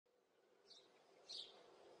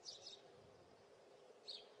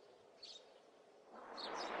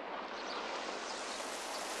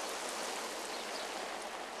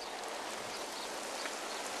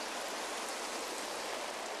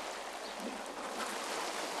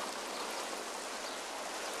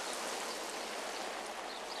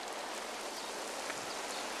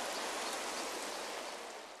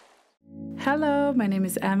Hello, my name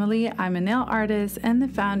is Emilie. I'm a nail artist and the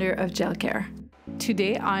founder of Gelcare.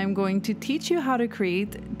 Today I'm going to teach you how to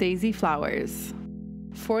create daisy flowers.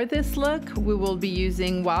 For this look, we will be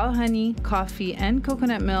using wild honey, coffee, and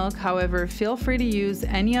coconut milk. However, feel free to use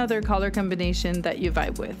any other color combination that you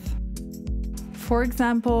vibe with. For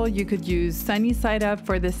example, you could use sunny side up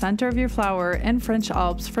for the center of your flower and French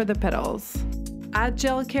Alps for the petals. At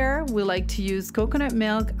Gelcare, we like to use coconut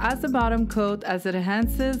milk as a bottom coat as it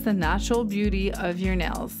enhances the natural beauty of your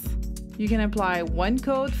nails. You can apply one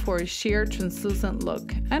coat for a sheer translucent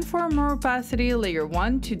look, and for more opacity, layer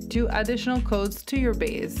 1 to 2 additional coats to your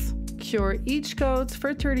base. Cure each coat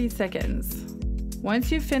for 30 seconds.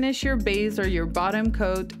 Once you finish your base or your bottom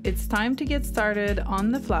coat, it's time to get started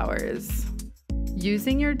on the flowers.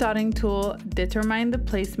 Using your dotting tool, determine the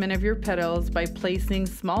placement of your petals by placing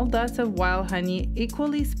small dots of wild honey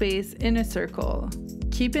equally spaced in a circle.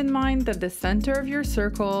 Keep in mind that the center of your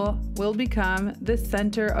circle will become the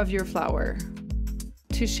center of your flower.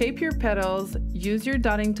 To shape your petals, use your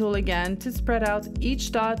dotting tool again to spread out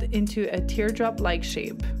each dot into a teardrop-like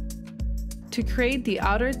shape. To create the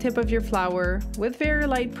outer tip of your flower, with very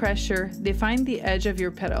light pressure, define the edge of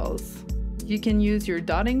your petals. You can use your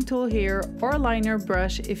dotting tool here or liner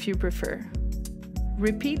brush if you prefer.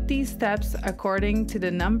 Repeat these steps according to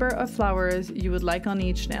the number of flowers you would like on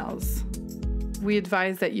each nails. We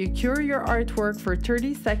advise that you cure your artwork for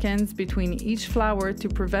 30 seconds between each flower to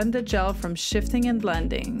prevent the gel from shifting and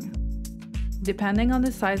blending. Depending on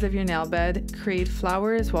the size of your nail bed, create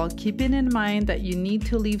flowers while keeping in mind that you need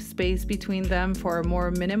to leave space between them for a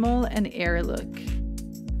more minimal and airy look.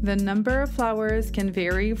 The number of flowers can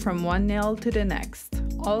vary from one nail to the next.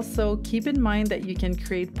 Also, keep in mind that you can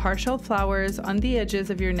create partial flowers on the edges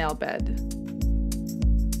of your nail bed.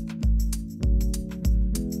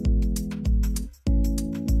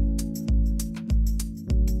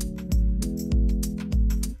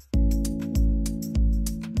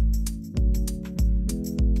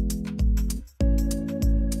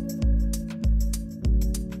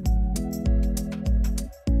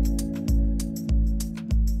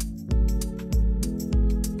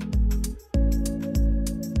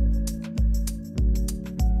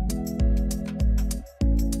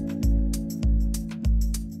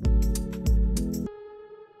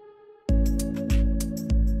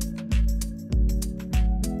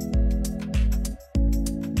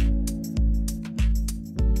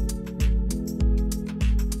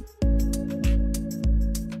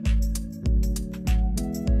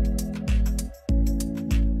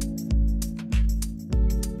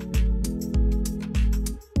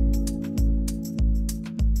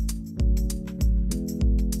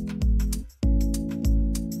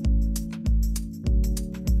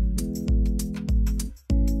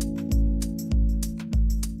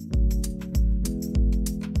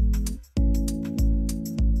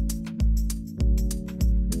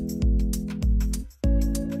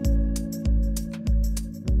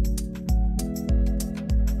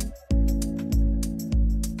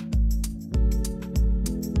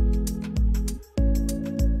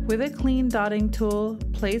 With a clean dotting tool,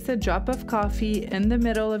 place a drop of coffee in the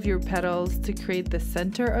middle of your petals to create the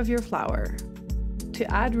center of your flower.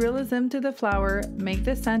 To add realism to the flower, make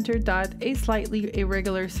the center dot a slightly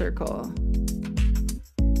irregular circle.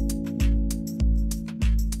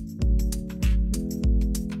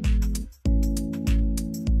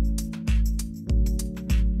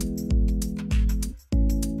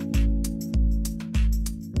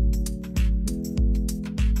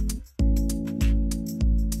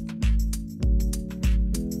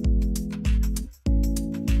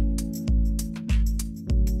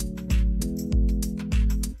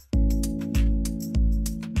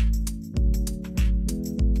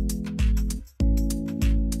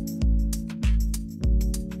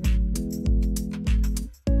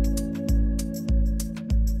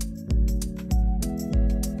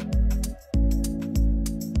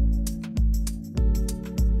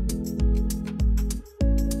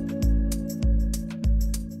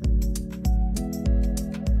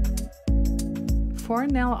 For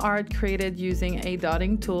nail art created using a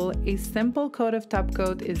dotting tool, a simple coat of top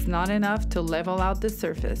coat is not enough to level out the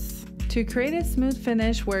surface. To create a smooth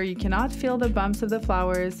finish where you cannot feel the bumps of the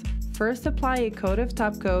flowers, first apply a coat of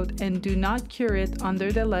top coat and do not cure it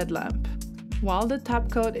under the LED lamp. While the top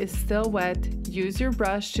coat is still wet, use your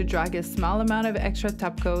brush to drag a small amount of extra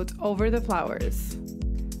top coat over the flowers.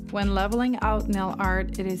 When leveling out nail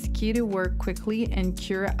art, it is key to work quickly and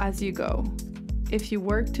cure as you go. If you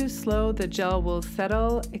work too slow, the gel will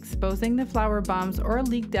settle, exposing the flower bumps or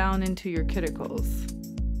leak down into your cuticles.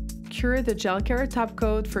 Cure the Gelcare top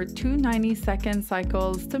coat for 2 90-second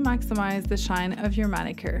cycles to maximize the shine of your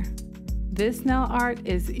manicure. This nail art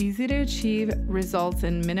is easy to achieve, results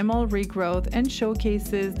in minimal regrowth, and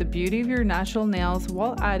showcases the beauty of your natural nails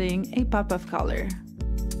while adding a pop of color.